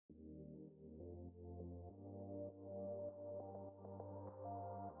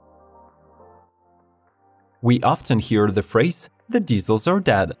We often hear the phrase, "the diesels are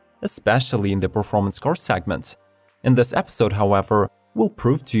dead," especially in the performance car segment. In this episode, however, we'll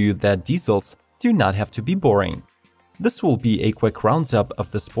prove to you that diesels do not have to be boring. This will be a quick roundup of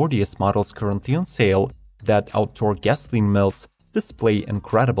the sportiest models currently on sale that outdoor gasoline mills display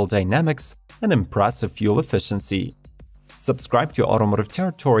incredible dynamics and impressive fuel efficiency. Subscribe to Automotive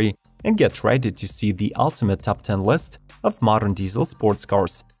Territory and get ready to see the ultimate top 10 list of modern diesel sports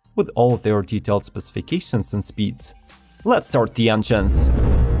cars with all of their detailed specifications and speeds. Let's start the engines.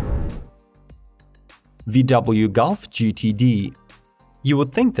 VW Golf GTD. You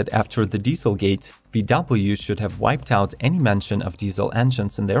would think that after the dieselgate, VW should have wiped out any mention of diesel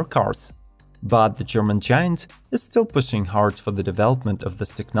engines in their cars. But the German giant is still pushing hard for the development of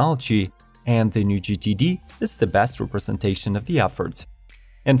this technology, and the new GTD is the best representation of the effort.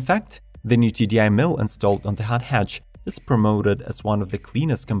 In fact, the new TDI mill installed on the hot hatch is promoted as one of the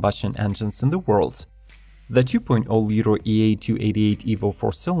cleanest combustion engines in the world. The 2.0-liter EA288 Evo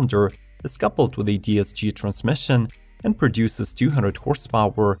 4-cylinder is coupled with a DSG transmission and produces 200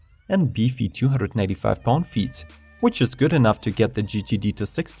 horsepower and beefy 295 pound-feet, which is good enough to get the GTD to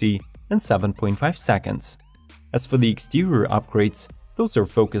 60 in 7.5 seconds. As for the exterior upgrades, those are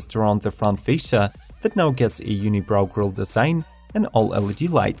focused around the front fascia that now gets a unibrow grille design and all LED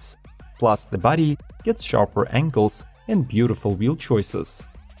lights. Plus, the body gets sharper angles and beautiful wheel choices.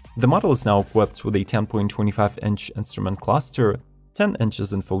 The model is now equipped with a 10.25-inch instrument cluster, 10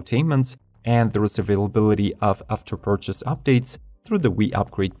 inches infotainment, and there is availability of after-purchase updates through the We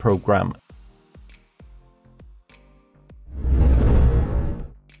Upgrade program.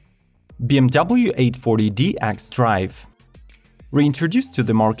 BMW 840d xDrive. Reintroduced to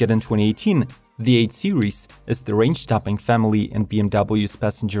the market in 2018, the 8 Series is the range-topping family in BMW's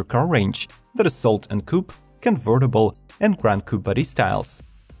passenger car range that is sold in coupe, convertible, and Grand Coupe body styles.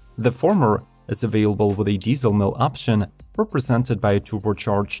 The former is available with a diesel mill option represented by a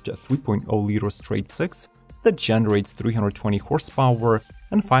turbocharged 3.0-liter straight-six that generates 320 horsepower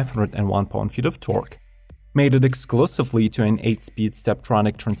and 501 pound-feet of torque. Mated exclusively to an 8-speed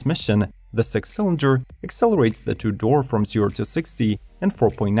Steptronic transmission, the 6-cylinder accelerates the two-door from 0 to 60 in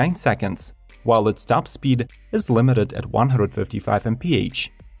 4.9 seconds, while its top speed is limited at 155 mph.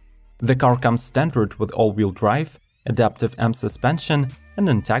 The car comes standard with all-wheel drive, adaptive M suspension, and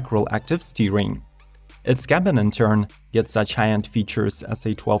integral active steering. Its cabin, in turn, gets such high-end features as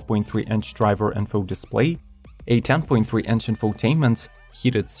a 12.3-inch driver info display, a 10.3-inch infotainment,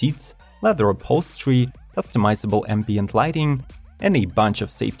 heated seats, leather upholstery, customizable ambient lighting, and a bunch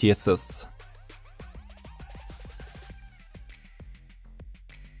of safety assists.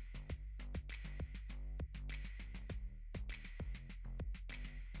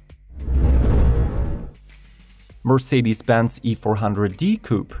 Mercedes-Benz E400d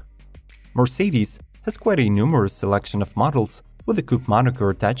Coupe. Mercedes has quite a numerous selection of models with a coupe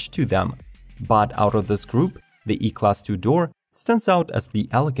moniker attached to them, but out of this group, the E-Class two-door stands out as the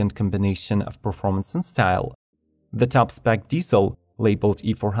elegant combination of performance and style. The top-spec diesel, labeled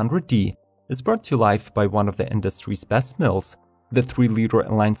E400d, is brought to life by one of the industry's best mills, the 3-liter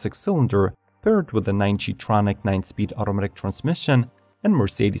inline 6-cylinder paired with a 9G-tronic 9-speed automatic transmission and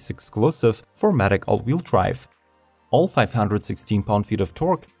Mercedes-exclusive 4MATIC all-wheel drive. All 516 pound-feet of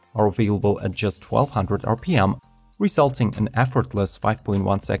torque are available at just 1200 RPM, resulting in effortless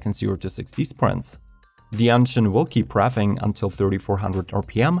 5.1 second 0 to 60 sprints. The engine will keep revving until 3400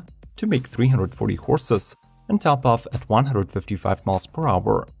 RPM to make 340 horses and top off at 155 miles per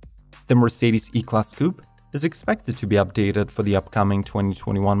hour. The Mercedes E-Class Coupe is expected to be updated for the upcoming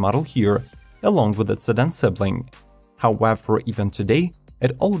 2021 model year, along with its sedan sibling. However, even today,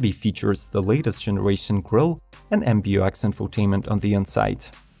 it already features the latest generation grille and MBUX infotainment on the inside.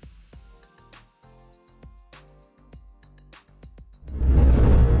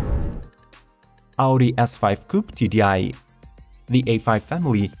 Audi S5 Coupe TDI. The A5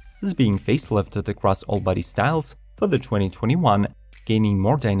 family is being facelifted across all body styles for the 2021, gaining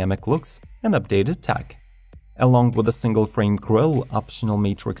more dynamic looks and updated tech. Along with a single-frame grille, optional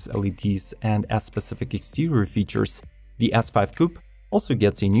matrix LEDs, and S-specific exterior features, the S5 Coupe also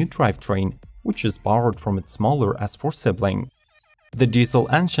gets a new drivetrain, which is borrowed from its smaller S4 sibling. The diesel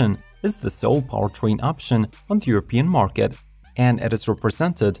engine is the sole powertrain option on the European market, and it is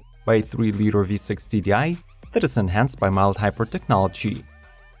represented by a 3-liter V6 TDI that is enhanced by mild hybrid technology.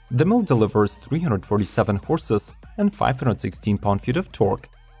 The mill delivers 347 horses and 516 pound-feet of torque,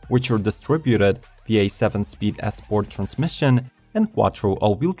 which are distributed via a 7-speed S-Sport transmission and Quattro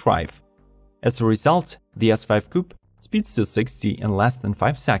all-wheel drive. As a result, the S5 Coupe speeds to 60 in less than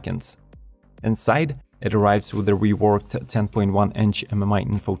 5 seconds. Inside, it arrives with a reworked 10.1-inch MMI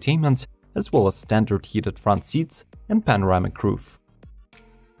infotainment as well as standard heated front seats and panoramic roof.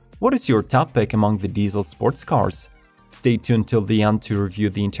 What is your top pick among the diesel sports cars? Stay tuned till the end to review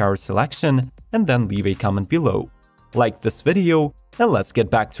the entire selection and then leave a comment below. Like this video and let's get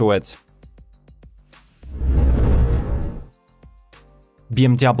back to it.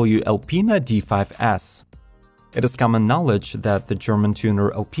 BMW Alpina D5S. It is common knowledge that the German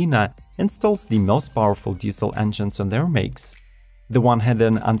tuner Alpina installs the most powerful diesel engines on their makes. The one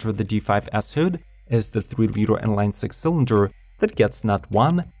hidden under the D5S hood is the 3-liter inline 6-cylinder that gets not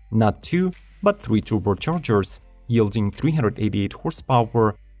one, not two, but 3 turbochargers, yielding 388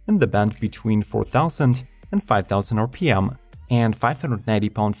 horsepower in the band between 4,000 and 5,000 RPM, and 590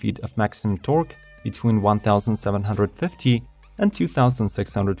 pound-feet of maximum torque between 1,750 and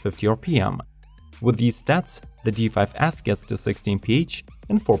 2,650 RPM. With these stats, the D5S gets to 16 mph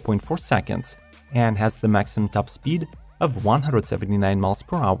in 4.4 seconds and has the maximum top speed of 179 miles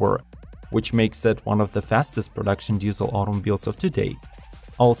per hour, which makes it one of the fastest production diesel automobiles of today.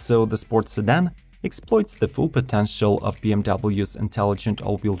 Also, the sports sedan exploits the full potential of BMW's intelligent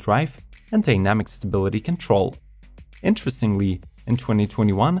all-wheel drive and dynamic stability control. Interestingly, in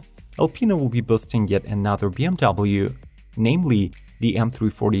 2021, Alpina will be boasting yet another BMW, namely the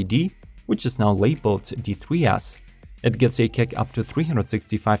M340D, which is now labeled D3S. It gets a kick up to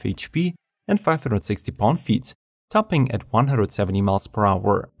 365 HP and 560 pound-feet, topping at 170 miles per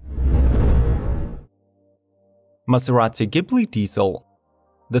hour. Maserati Ghibli Diesel.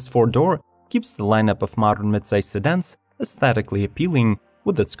 This four-door keeps the lineup of modern midsize sedans aesthetically appealing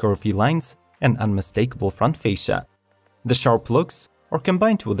with its curvy lines and unmistakable front fascia. The sharp looks are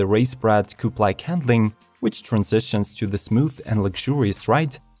combined with a race-bred coupe-like handling, which transitions to the smooth and luxurious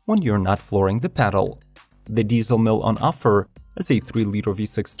ride when you're not flooring the pedal. The diesel mill on offer is a 3-liter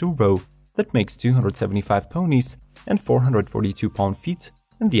V6 turbo that makes 275 ponies and 442 pound-feet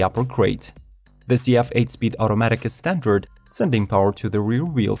in the upper grade. The ZF 8-speed automatic is standard, sending power to the rear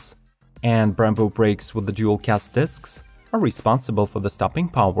wheels, and Brembo brakes with the dual cast discs are responsible for the stopping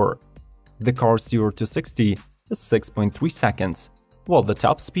power. The car's 0 to 60 is 6.3 seconds, while the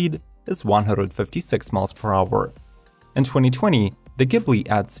top speed is 156 miles per hour. In 2020, the Ghibli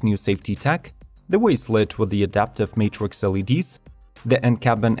adds new safety tech. The way is lit with the adaptive matrix LEDs. The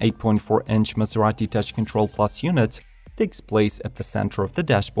in-cabin 8.4-inch Maserati Touch Control Plus unit takes place at the center of the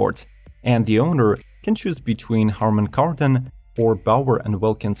dashboard, and the owner can choose between Harman Kardon or Bauer &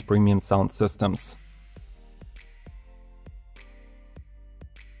 Wilkins premium sound systems.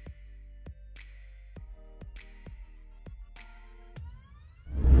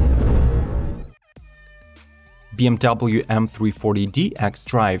 BMW M340D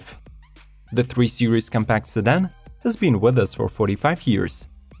xDrive. The 3 Series compact sedan has been with us for 45 years,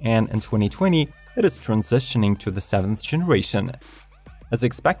 and in 2020 it is transitioning to the 7th generation. As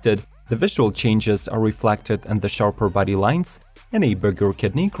expected, the visual changes are reflected in the sharper body lines and a bigger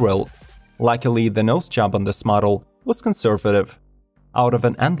kidney grille. Luckily, the nose job on this model was conservative. Out of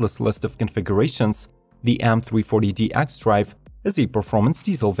an endless list of configurations, the M340D xDrive is a performance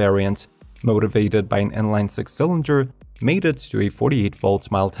diesel variant, motivated by an inline 6-cylinder mated to a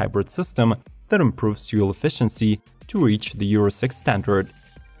 48-volt mild hybrid system that improves fuel efficiency to reach the Euro 6 standard.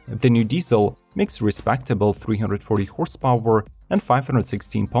 The new diesel makes respectable 340 horsepower and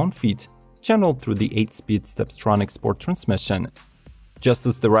 516 pound-feet, channeled through the 8-speed Stepstronic Sport transmission. Just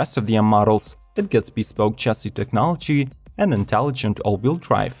as the rest of the M models, it gets bespoke chassis technology and intelligent all-wheel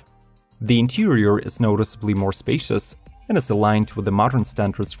drive. The interior is noticeably more spacious and is aligned with the modern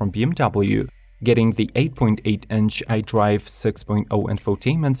standards from BMW, getting the 8.8-inch iDrive 6.0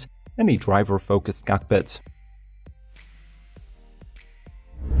 infotainment and a driver-focused cockpit.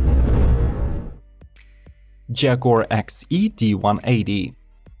 Jaguar XE D180.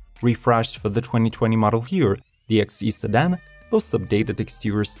 Refreshed for the 2020 model year, the XE sedan boasts updated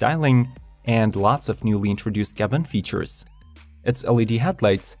exterior styling and lots of newly introduced cabin features. Its LED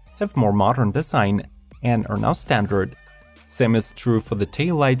headlights have more modern design and are now standard. Same is true for the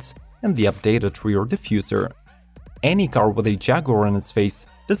taillights and the updated rear diffuser. Any car with a Jaguar in its face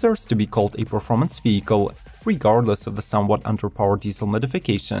deserves to be called a performance vehicle, regardless of the somewhat underpowered diesel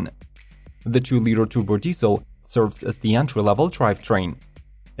modification. The 2-liter turbo diesel serves as the entry-level drivetrain.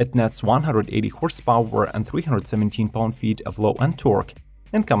 It nets 180 horsepower and 317 pound-feet of low-end torque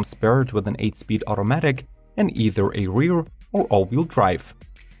and comes paired with an 8-speed automatic and either a rear or all-wheel drive.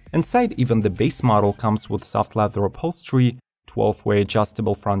 Inside, even the base model comes with soft leather upholstery, 12-way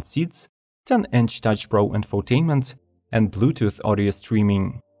adjustable front seats, 10-inch Touch Pro infotainment, and Bluetooth audio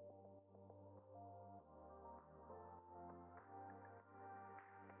streaming.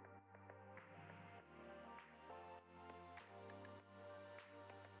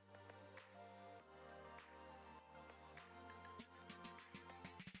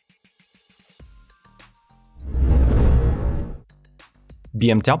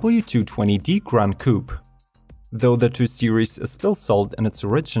 BMW 220d Grand Coupe. Though the 2 Series is still sold in its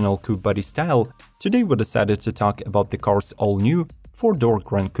original coupe body style, today we decided to talk about the car's all-new 4-door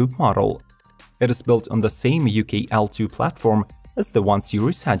Grand Coupe model. It is built on the same UK L2 platform as the 1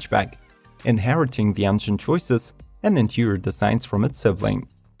 Series hatchback, inheriting the engine choices and interior designs from its sibling.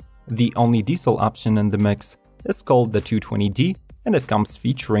 The only diesel option in the mix is called the 220d, and it comes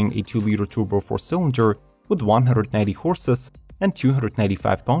featuring a 2-liter turbo 4-cylinder with 190 horses and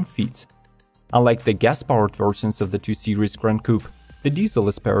 295 pound-feet. Unlike the gas-powered versions of the 2 Series Grand Coupe, the diesel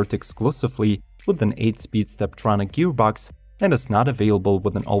is paired exclusively with an 8-speed Steptronic gearbox and is not available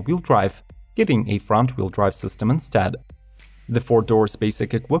with an all-wheel drive, getting a front-wheel drive system instead. The 4-door's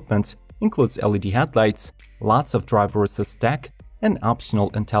basic equipment includes LED headlights, lots of driver assist tech, and optional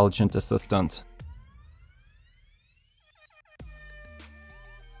intelligent assistant.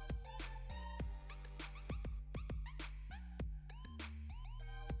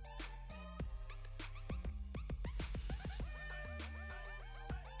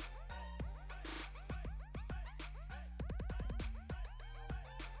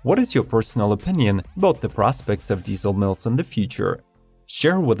 What is your personal opinion about the prospects of diesel mills in the future?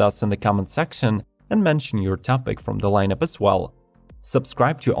 Share with us in the comment section and mention your topic from the lineup as well.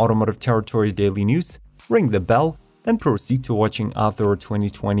 Subscribe to Automotive Territory Daily News, ring the bell, and proceed to watching other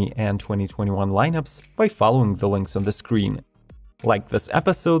 2020 and 2021 lineups by following the links on the screen. Like this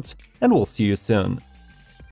episode, and we'll see you soon.